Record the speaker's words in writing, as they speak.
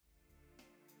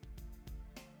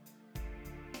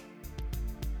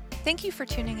Thank you for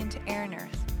tuning into Air and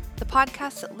Earth, the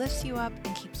podcast that lifts you up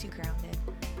and keeps you grounded.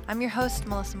 I'm your host,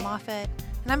 Melissa Moffett,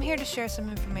 and I'm here to share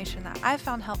some information that I've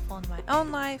found helpful in my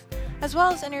own life, as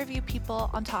well as interview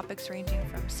people on topics ranging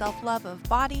from self-love of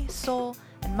body, soul,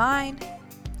 and mind,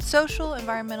 social,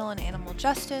 environmental, and animal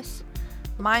justice,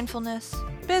 mindfulness,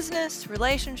 business,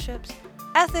 relationships,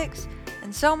 ethics,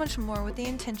 and so much more, with the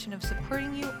intention of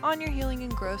supporting you on your healing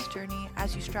and growth journey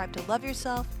as you strive to love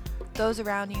yourself, those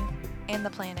around you, and the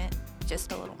planet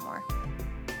just a little more.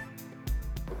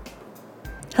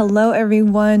 Hello,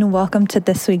 everyone. Welcome to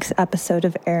this week's episode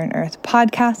of Air and Earth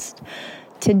podcast.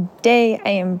 Today, I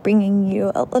am bringing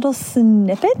you a little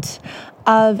snippet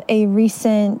of a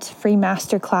recent free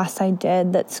masterclass I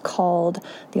did that's called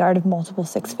The Art of Multiple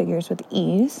Six Figures with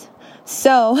Ease.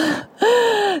 So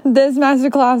this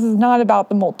masterclass is not about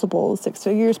the multiple six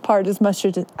figures part as much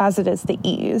as it is the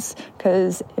ease.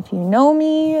 Because if you know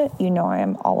me, you know I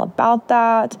am all about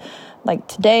that. Like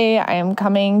today, I am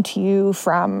coming to you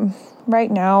from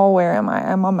right now. Where am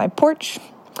I? I'm on my porch.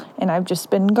 And I've just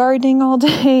been gardening all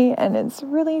day, and it's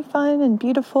really fun and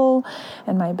beautiful,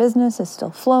 and my business is still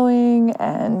flowing,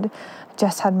 and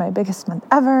just had my biggest month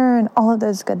ever, and all of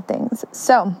those good things.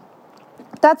 So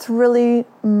that's really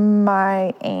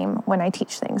my aim when I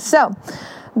teach things. So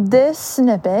this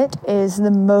snippet is the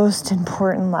most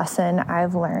important lesson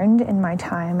I've learned in my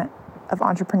time of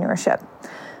entrepreneurship.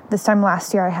 This time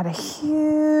last year, I had a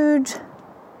huge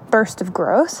burst of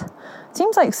growth. It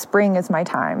seems like spring is my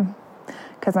time,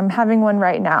 because I'm having one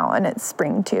right now and it's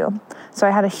spring too. So I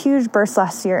had a huge burst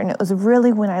last year, and it was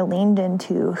really when I leaned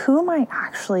into who am I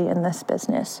actually in this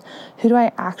business? Who do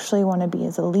I actually want to be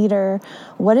as a leader?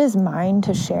 What is mine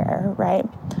to share, right?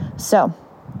 So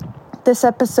this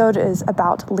episode is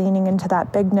about leaning into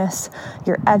that bigness,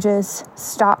 your edges,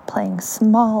 stop playing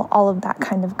small, all of that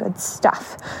kind of good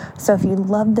stuff. So if you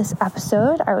love this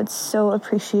episode, I would so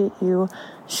appreciate you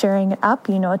sharing it up.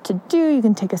 You know what to do. You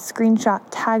can take a screenshot,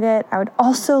 tag it. I would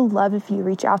also love if you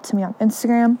reach out to me on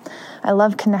Instagram. I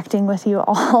love connecting with you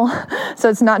all. So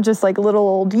it's not just like little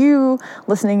old you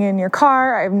listening in your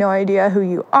car. I have no idea who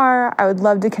you are. I would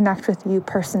love to connect with you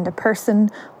person to person,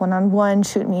 one-on-one.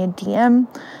 Shoot me a DM.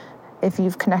 If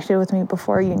you've connected with me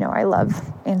before, you know I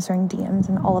love answering DMs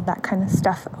and all of that kind of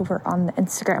stuff over on the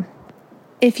Instagram.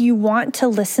 If you want to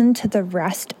listen to the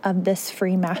rest of this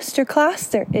free masterclass,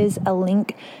 there is a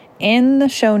link in the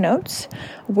show notes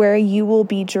where you will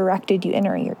be directed. You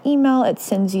enter your email, it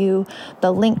sends you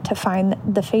the link to find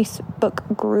the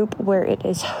Facebook group where it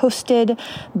is hosted.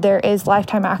 There is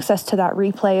lifetime access to that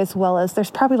replay, as well as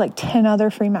there's probably like 10 other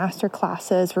free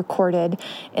masterclasses recorded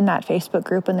in that Facebook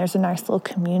group. And there's a nice little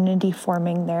community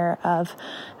forming there of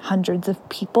hundreds of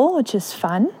people, which is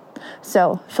fun.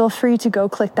 So feel free to go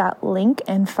click that link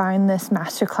and find this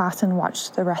masterclass and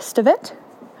watch the rest of it.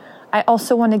 I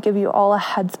also want to give you all a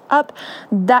heads up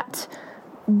that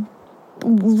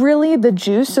really the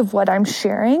juice of what I'm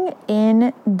sharing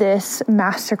in this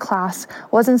masterclass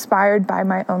was inspired by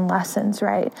my own lessons,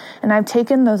 right? And I've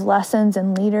taken those lessons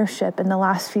in leadership in the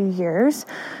last few years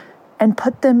and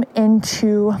put them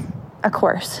into a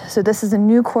course. So this is a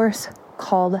new course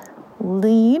called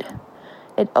Lead.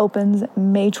 It opens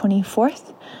May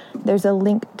 24th. There's a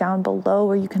link down below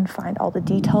where you can find all the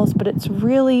details, but it's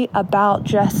really about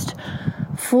just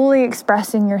fully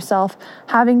expressing yourself,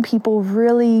 having people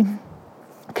really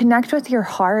connect with your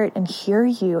heart and hear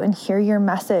you and hear your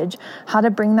message, how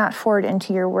to bring that forward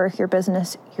into your work, your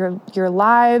business, your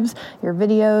lives, your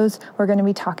videos. We're going to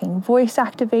be talking voice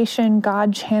activation,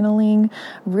 God channeling,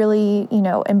 really,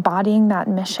 embodying that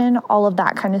mission, all of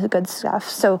that kind of good stuff.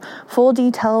 So full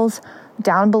details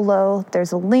down below.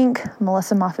 There's a link,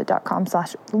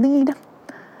 melissamoffett.com/lead.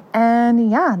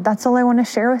 And yeah, that's all I want to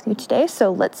share with you today.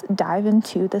 So let's dive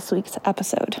into this week's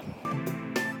episode.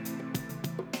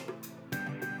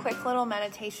 Quick little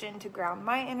meditation to ground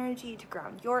my energy, to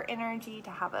ground your energy, to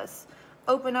have us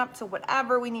open up to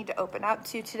whatever we need to open up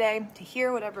to today, to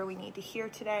hear whatever we need to hear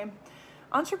today.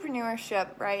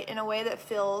 Entrepreneurship, right, in a way that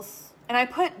feels, and I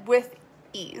put with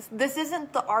ease. This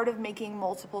isn't the art of making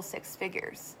multiple six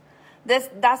figures.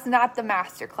 That's not the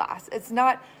master class. It's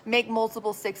not make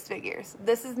multiple six figures.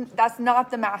 That's not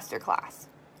the master class.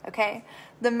 Okay?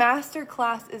 The master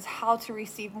class is how to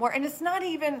receive more. And it's not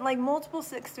even like multiple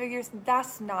six figures.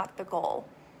 That's not the goal.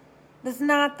 That's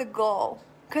not the goal.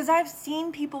 Because I've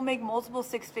seen people make multiple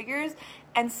six figures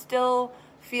and still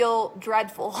feel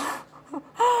dreadful.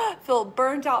 Feel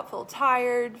burnt out, feel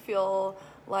tired, feel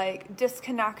like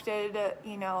disconnected,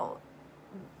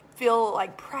 feel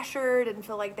like pressured and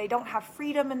feel like they don't have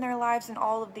freedom in their lives and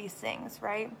all of these things,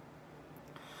 right?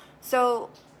 So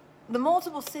the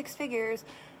multiple six figures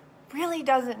really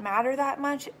doesn't matter that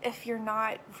much if you're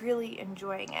not really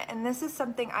enjoying it. And this is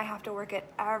something I have to work at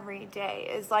every day,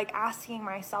 is like asking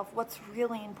myself what's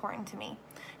really important to me.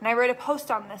 And I wrote a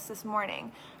post on this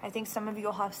morning. I think some of you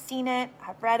will have seen it,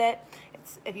 have read it.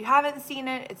 If you haven't seen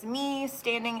it, it's me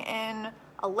standing in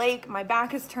a lake. My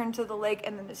back is turned to the lake,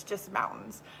 and then it's just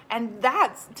mountains. And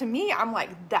that's, to me, I'm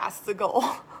like, that's the goal.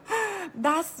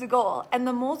 That's the goal. And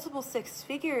the multiple six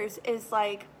figures is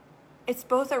like, it's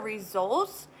both a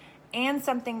result and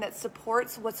something that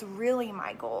supports what's really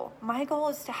my goal. My goal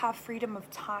is to have freedom of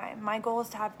time. My goal is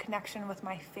to have connection with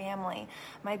my family.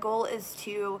 My goal is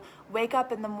to wake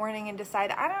up in the morning and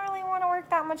decide, I don't really want to work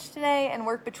that much today, and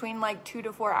work between like 2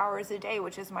 to 4 hours a day,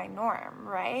 which is my norm,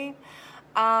 right?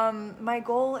 My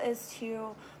goal is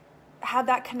to have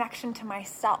that connection to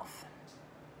myself.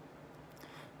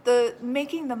 The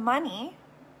making the money,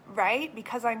 right?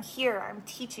 Because I'm here, I'm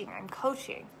teaching, I'm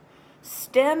coaching,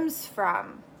 stems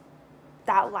from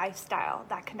that lifestyle,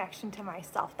 that connection to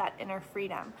myself, that inner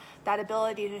freedom, that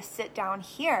ability to sit down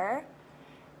here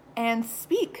and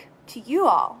speak to you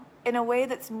all in a way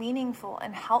that's meaningful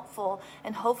and helpful,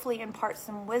 and hopefully impart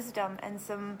some wisdom and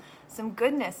some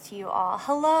goodness to you all.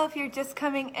 Hello, if you're just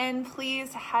coming in,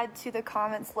 please head to the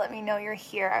comments. Let me know you're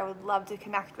here. I would love to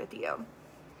connect with you.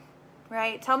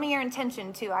 Right? Tell me your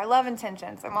intention too. I love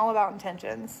intentions. I'm all about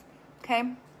intentions.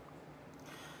 Okay?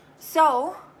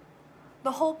 So,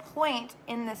 the whole point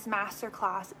in this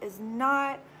masterclass is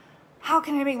not, how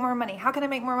can I make more money? How can I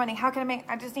make more money?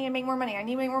 I just need to make more money. I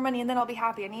need to make more money and then I'll be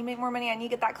happy. I need to make more money. I need to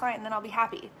get that client and then I'll be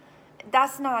happy.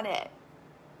 That's not it.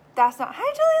 That's not,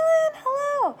 hi Julie Lynn,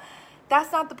 hello.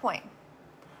 That's not the point.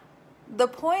 The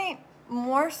point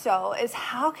more so is,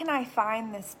 how can I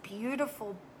find this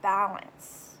beautiful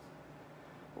balance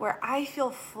where I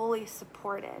feel fully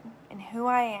supported in who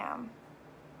I am,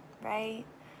 right?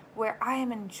 Where I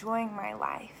am enjoying my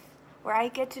life, where I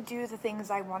get to do the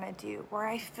things I want to do, where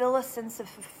I feel a sense of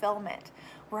fulfillment,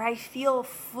 where I feel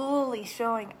fully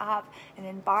showing up and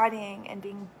embodying and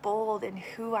being bold in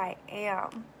who I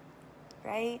am,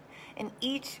 right? In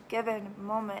each given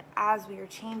moment as we are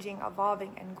changing,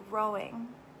 evolving, and growing.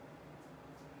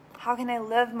 How can I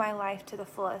live my life to the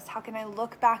fullest? How can I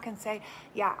look back and say,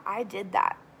 yeah, I did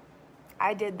that.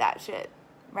 I did that shit,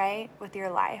 right? With your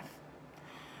life.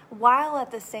 While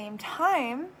at the same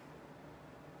time,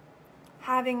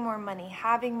 having more money,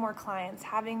 having more clients,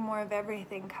 having more of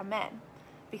everything come in.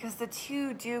 Because the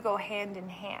two do go hand in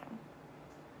hand.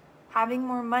 Having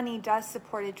more money does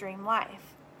support a dream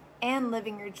life. And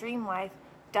living your dream life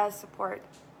does support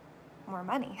more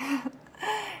money.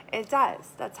 It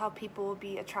does. That's how people will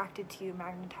be attracted to you,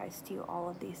 magnetized to you, all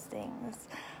of these things.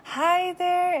 Hi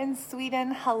there in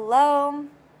Sweden. Hello.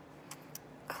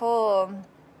 Cool.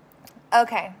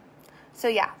 Okay. So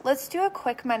yeah, let's do a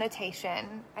quick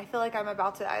meditation. I feel like I'm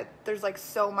about to, there's like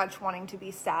so much wanting to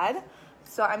be said.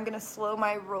 So I'm going to slow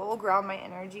my roll, ground my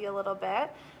energy a little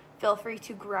bit. Feel free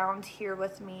to ground here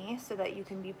with me so that you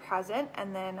can be present,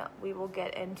 and then we will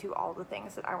get into all the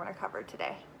things that I want to cover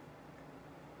today.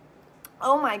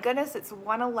 Oh my goodness, it's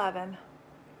 1:11.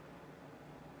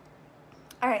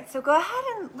 All right, so go ahead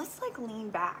and let's like lean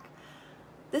back.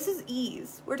 This is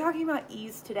ease. We're talking about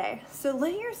ease today. So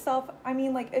lay yourself, I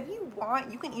mean, like if you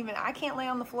want, you can even, I can't lay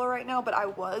on the floor right now, but I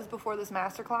was before this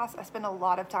masterclass. I spent a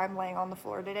lot of time laying on the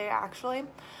floor today, actually.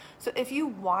 So if you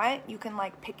want, you can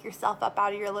like pick yourself up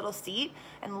out of your little seat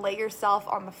and lay yourself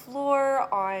on the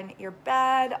floor, on your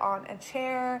bed, on a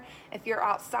chair. If you're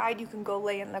outside, you can go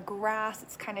lay in the grass.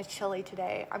 It's kind of chilly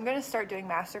today. I'm going to start doing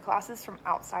masterclasses from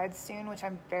outside soon, which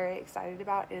I'm very excited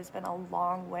about. It has been a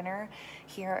long winter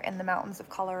here in the mountains of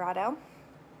Colorado.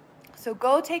 So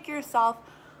go take yourself,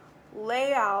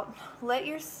 lay out, let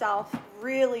yourself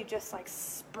really just like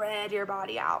spread your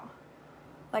body out.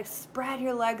 Like spread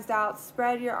your legs out,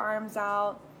 spread your arms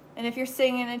out. And if you're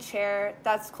sitting in a chair,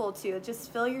 that's cool too.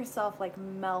 Just feel yourself like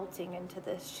melting into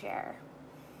this chair.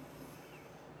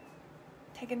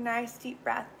 Take a nice deep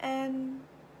breath in,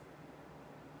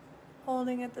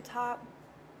 holding at the top.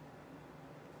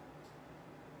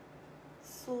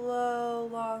 Slow,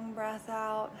 long breath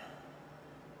out.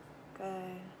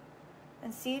 Good.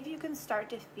 And see if you can start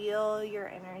to feel your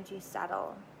energy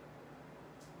settle.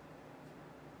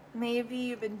 Maybe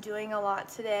you've been doing a lot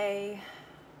today.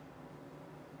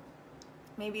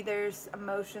 Maybe there's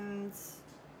emotions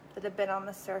that have been on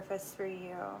the surface for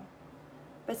you.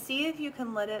 But see if you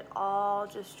can let it all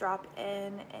just drop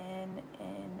in.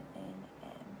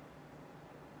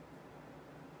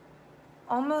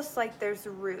 Almost like there's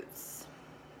roots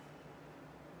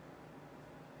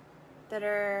that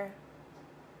are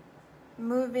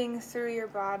moving through your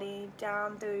body,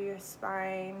 down through your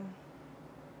spine,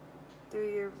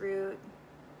 through your root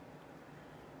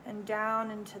and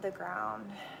down into the ground.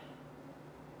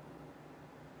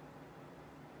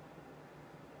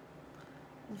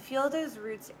 And feel those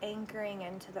roots anchoring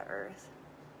into the earth.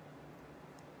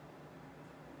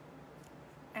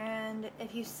 And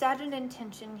if you set an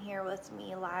intention here with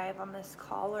me live on this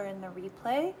call or in the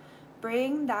replay,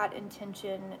 bring that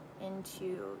intention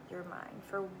into your mind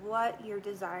for what you're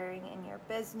desiring in your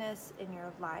business, in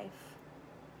your life.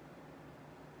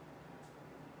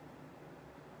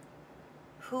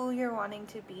 Who you're wanting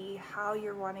to be, how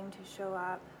you're wanting to show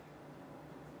up,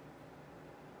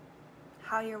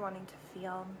 how you're wanting to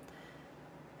feel.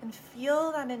 And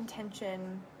feel that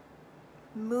intention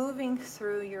moving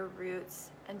through your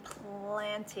roots and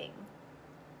planting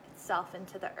itself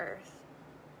into the earth.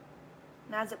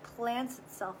 And as it plants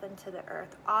itself into the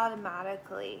earth,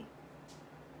 automatically,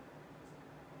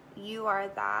 you are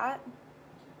that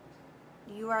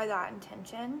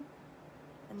intention,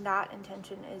 and that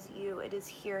intention is you. It is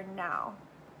here now.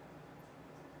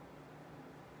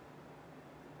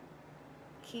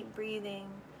 Keep breathing.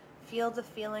 Feel the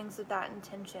feelings of that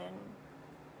intention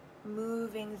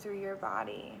moving through your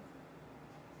body,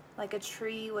 like a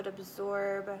tree would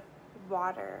absorb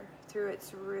water through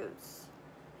its roots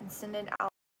and send it out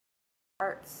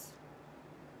parts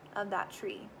of that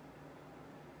tree.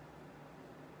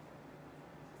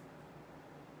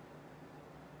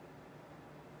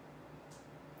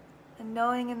 And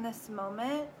knowing in this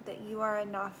moment that you are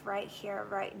enough right here,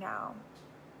 right now.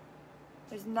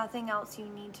 There's nothing else you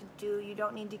need to do. You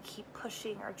don't need to keep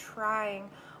pushing or trying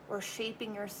or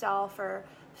shaping yourself or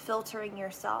filtering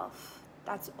yourself.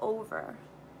 That's over.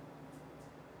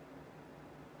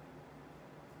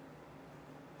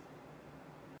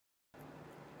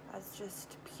 That's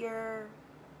just pure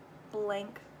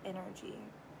blank energy.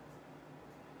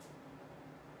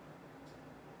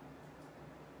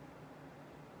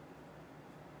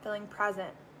 Feeling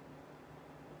present,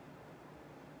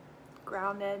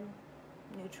 grounded,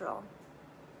 neutral.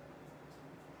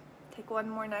 Take one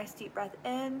more nice deep breath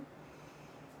in.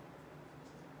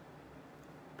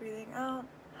 Breathing out.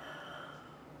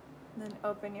 And then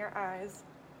open your eyes.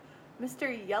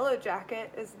 Mr. Yellow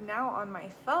Jacket is now on my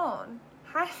phone.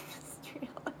 Hi, Mr.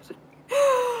 Yellow Jacket.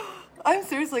 I'm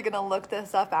seriously gonna look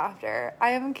this up after.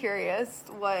 I am curious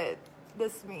what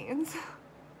this means.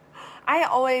 I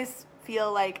always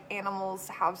feel like animals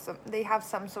have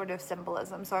some sort of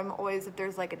symbolism. So I'm always, if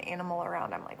there's like an animal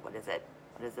around, I'm like, what is it?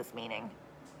 What is this meaning?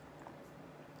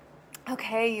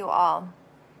 Okay, you all.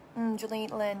 Julie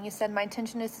Lynn, you said my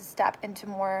intention is to step into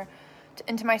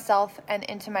myself and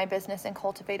into my business and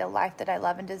cultivate a life that I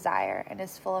love and desire and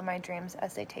is full of my dreams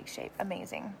as they take shape.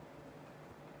 Amazing.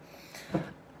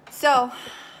 So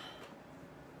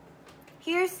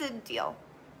here's the deal.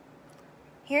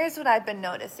 Here's what I've been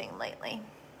noticing lately.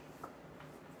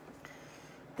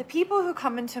 The people who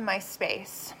come into my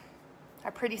space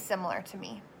are pretty similar to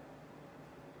me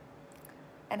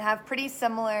and have pretty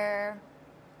similar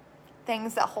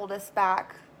things that hold us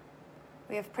back.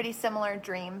 We have pretty similar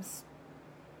dreams.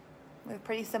 We have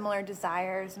pretty similar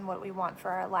desires and what we want for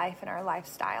our life and our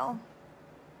lifestyle.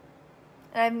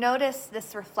 And I've noticed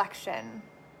this reflection.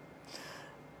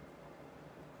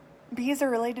 Bees are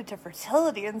related to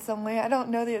fertility in some way. I don't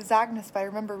know the exactness, but I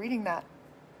remember reading that.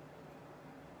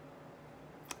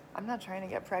 I'm not trying to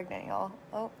get pregnant, y'all.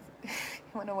 Oh, he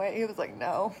went away. He was like,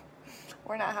 no,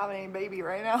 we're not having any baby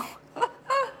right now.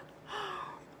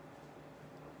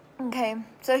 Okay,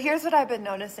 so here's what I've been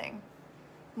noticing.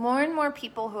 More and more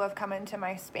people who have come into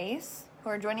my space, who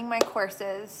are joining my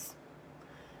courses,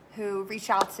 who reach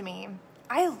out to me,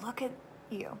 I look at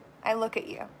you,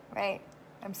 right?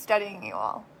 I'm studying you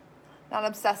all.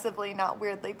 Not obsessively, not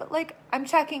weirdly, but like I'm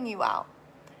checking you out.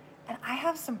 And I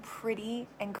have some pretty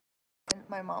incredible,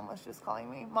 my mom was just calling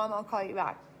me. Mom, I'll call you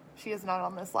back. She is not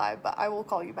on this live, but I will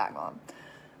call you back, Mom.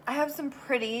 I have some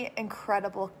pretty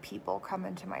incredible people come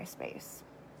into my space.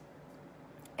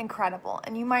 Incredible.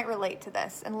 And you might relate to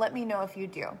this, and let me know if you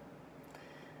do.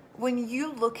 When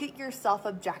you look at yourself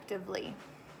objectively,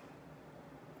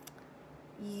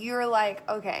 you're like,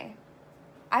 okay,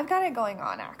 I've got it going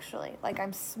on actually. Like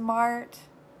I'm smart.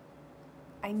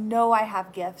 I know I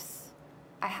have gifts.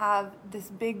 I have this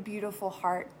big, beautiful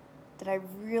heart that I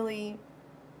really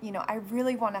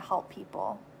want to help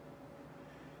people.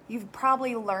 You've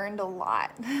probably learned a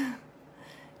lot.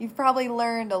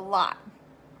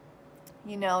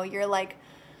 You know, you're like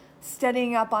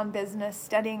studying up on business,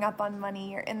 studying up on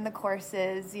money, you're in the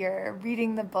courses, you're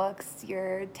reading the books,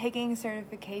 you're taking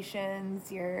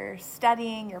certifications, you're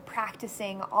studying, you're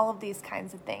practicing, all of these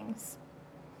kinds of things.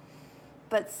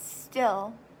 But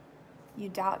still, you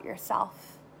doubt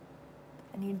yourself.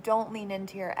 and you don't lean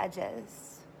into your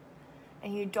edges,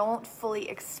 and you don't fully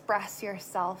express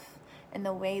yourself in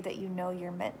the way that you know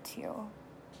you're meant to.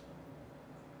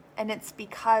 And it's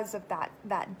because of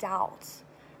that doubt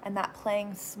and that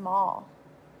playing small.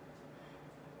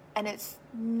 And it's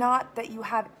not that you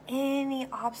have any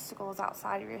obstacles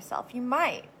outside of yourself. You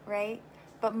might, right?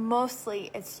 But mostly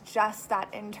it's just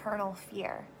that internal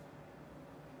fear.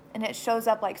 And it shows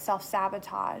up like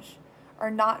self-sabotage, or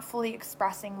not fully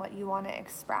expressing what you want to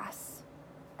express,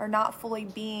 or not fully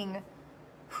being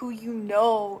who you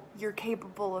know you're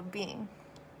capable of being.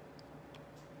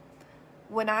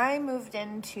 When I moved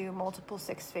into multiple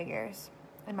six figures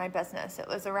in my business, it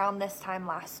was around this time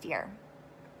last year.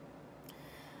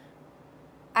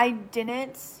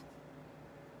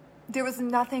 There was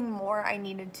nothing more I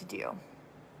needed to do.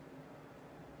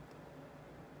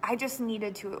 I just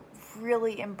needed to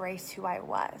really embrace who I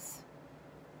was,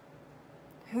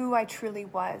 who I truly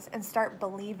was, and start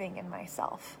believing in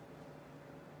myself.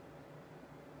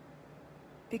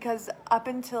 Because up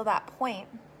until that point,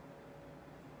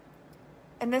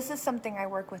 and this is something I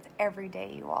work with every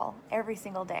day, you all, every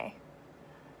single day.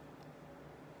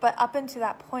 But up until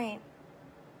that point,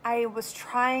 I was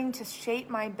trying to shape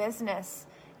my business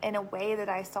in a way that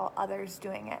I saw others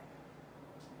doing it.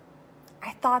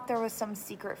 I thought there was some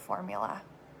secret formula.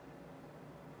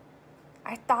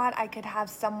 I thought I could have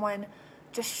someone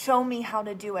just show me how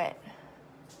to do it,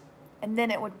 and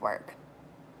then it would work.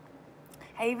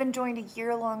 I even joined a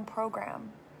year-long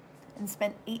program and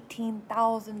spent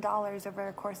 $18,000 over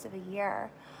the course of a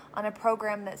year on a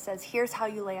program that says, here's how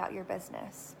you lay out your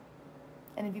business.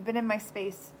 And if you've been in my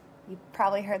space, you've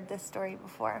probably heard this story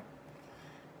before.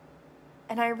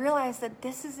 And I realized that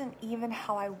this isn't even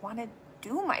how I want to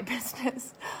do my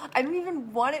business. I didn't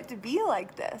even want it to be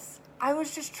like this. I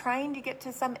was just trying to get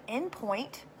to some end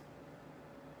point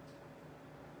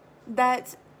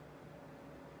that,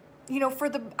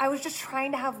 I was just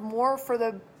trying to have more for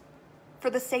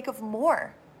the sake of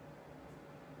more.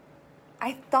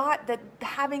 I thought that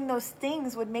having those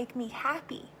things would make me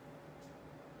happy.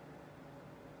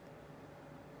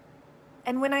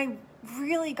 And when I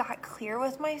really got clear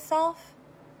with myself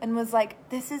and was like,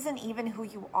 this isn't even who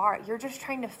you are. You're just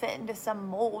trying to fit into some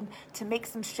mold to make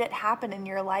some shit happen in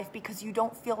your life because you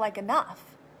don't feel like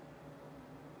enough.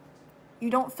 You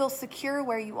don't feel secure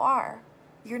where you are.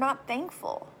 You're not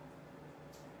thankful.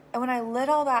 And when I let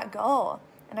all that go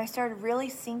and I started really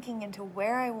sinking into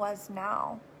where I was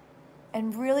now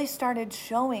and really started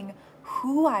showing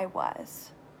who I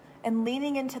was and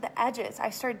leaning into the edges, I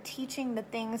started teaching the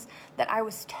things that I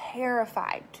was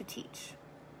terrified to teach.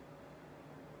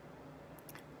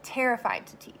 Terrified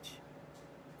to teach.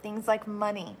 Things like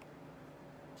money.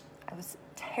 I was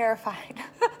terrified.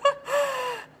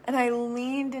 And I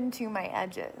leaned into my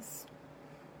edges.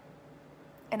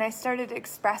 And I started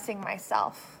expressing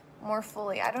myself more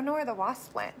fully. I don't know where the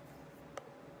wasp went.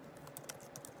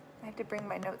 I have to bring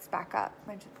my notes back up.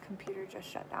 My computer just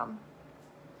shut down.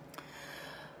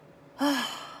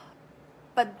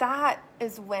 But that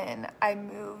is when I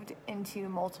moved into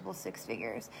multiple six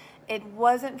figures. It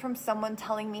wasn't from someone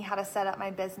telling me how to set up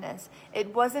my business.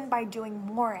 It wasn't by doing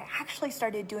more. I actually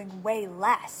started doing way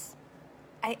less.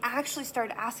 I actually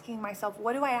started asking myself,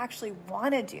 what do I actually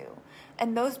want to do?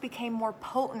 And those became more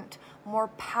potent, more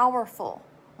powerful,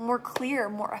 more clear,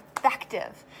 more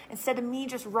effective. Instead of me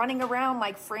just running around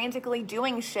like frantically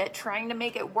doing shit, trying to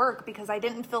make it work because I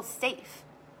didn't feel safe.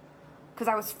 Because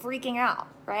I was freaking out,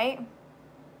 right?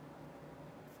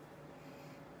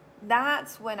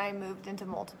 That's when I moved into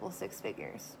multiple six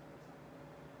figures.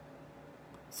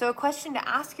 So a question to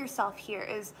ask yourself here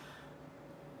is,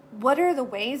 what are the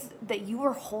ways that you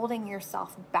are holding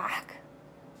yourself back?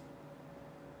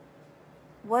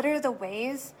 What are the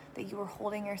ways that you are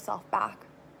holding yourself back?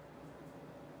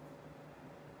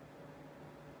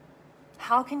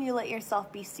 How can you let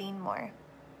yourself be seen more?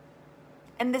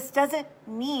 And this doesn't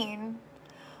mean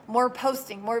more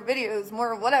posting, more videos,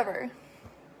 more whatever.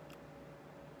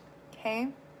 Okay?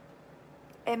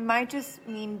 It might just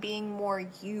mean being more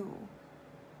you.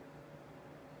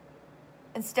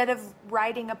 Instead of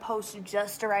writing a post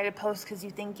just to write a post because you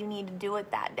think you need to do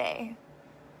it that day.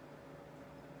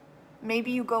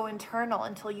 Maybe you go internal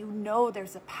until you know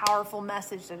there's a powerful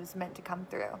message that is meant to come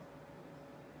through.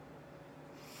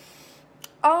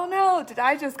 Oh no, did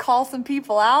I just call some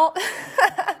people out?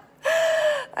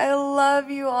 I love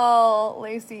you all.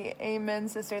 Lacey, amen,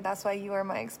 sister. That's why you are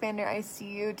my expander. I see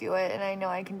you do it and I know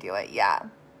I can do it. Yeah.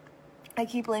 I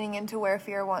keep leaning into where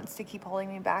fear wants to keep holding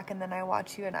me back, and then I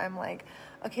watch you and I'm like,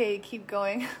 okay, keep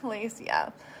going, Lace.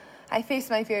 Yeah. I face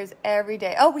my fears every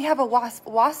day. Oh, we have a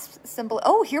wasp symbol.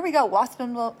 Oh, here we go. Wasp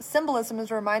symbolism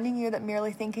is reminding you that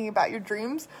merely thinking about your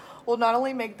dreams will not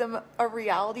only make them a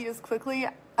reality as quickly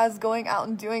as going out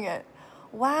and doing it.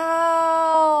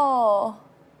 Wow.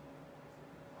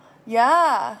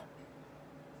 Yeah.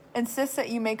 Insist that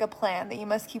you make a plan, that you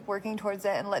must keep working towards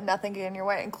it and let nothing get in your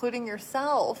way, including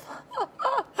yourself.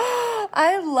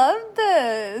 I love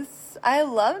this. I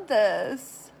love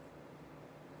this.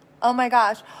 Oh my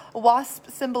gosh. Wasp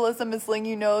symbolism is letting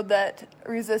you know that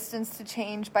resistance to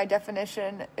change by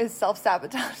definition is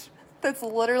self-sabotage. That's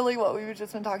literally what we've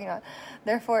just been talking about.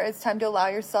 Therefore, it's time to allow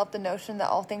yourself the notion that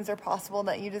all things are possible and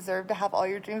that you deserve to have all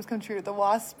your dreams come true. The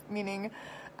wasp meaning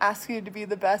ask you to be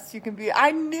the best you can be.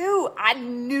 I knew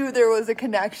there was a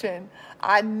connection.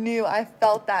 I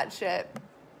felt that shit.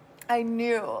 I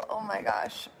knew. Oh my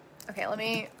gosh. Okay, let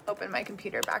me open my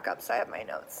computer back up so I have my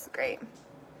notes. Great.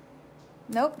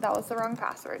 Nope, that was the wrong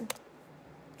password.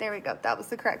 There we go. That was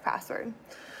the correct password.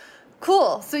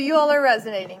 Cool. So you all are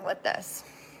resonating with this.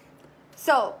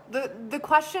 So the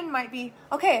question might be,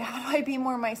 okay, how do I be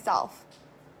more myself?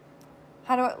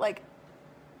 How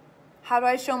do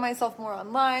I show myself more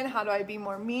online? How do I be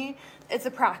more me? It's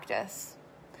a practice.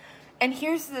 And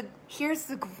here's the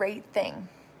great thing.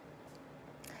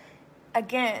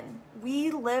 Again,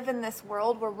 we live in this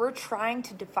world where we're trying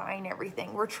to define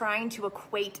everything. We're trying to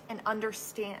equate and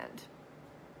understand.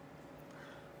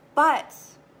 But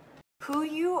who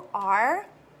you are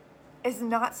is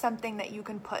not something that you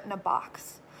can put in a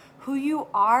box. Who you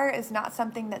are is not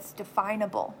something that's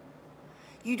definable.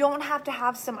 You don't have to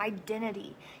have some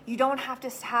identity. You don't have to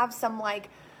have some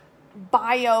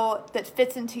bio that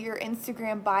fits into your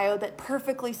Instagram bio that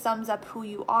perfectly sums up who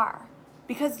you are,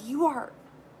 because you are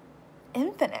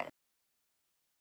infinite.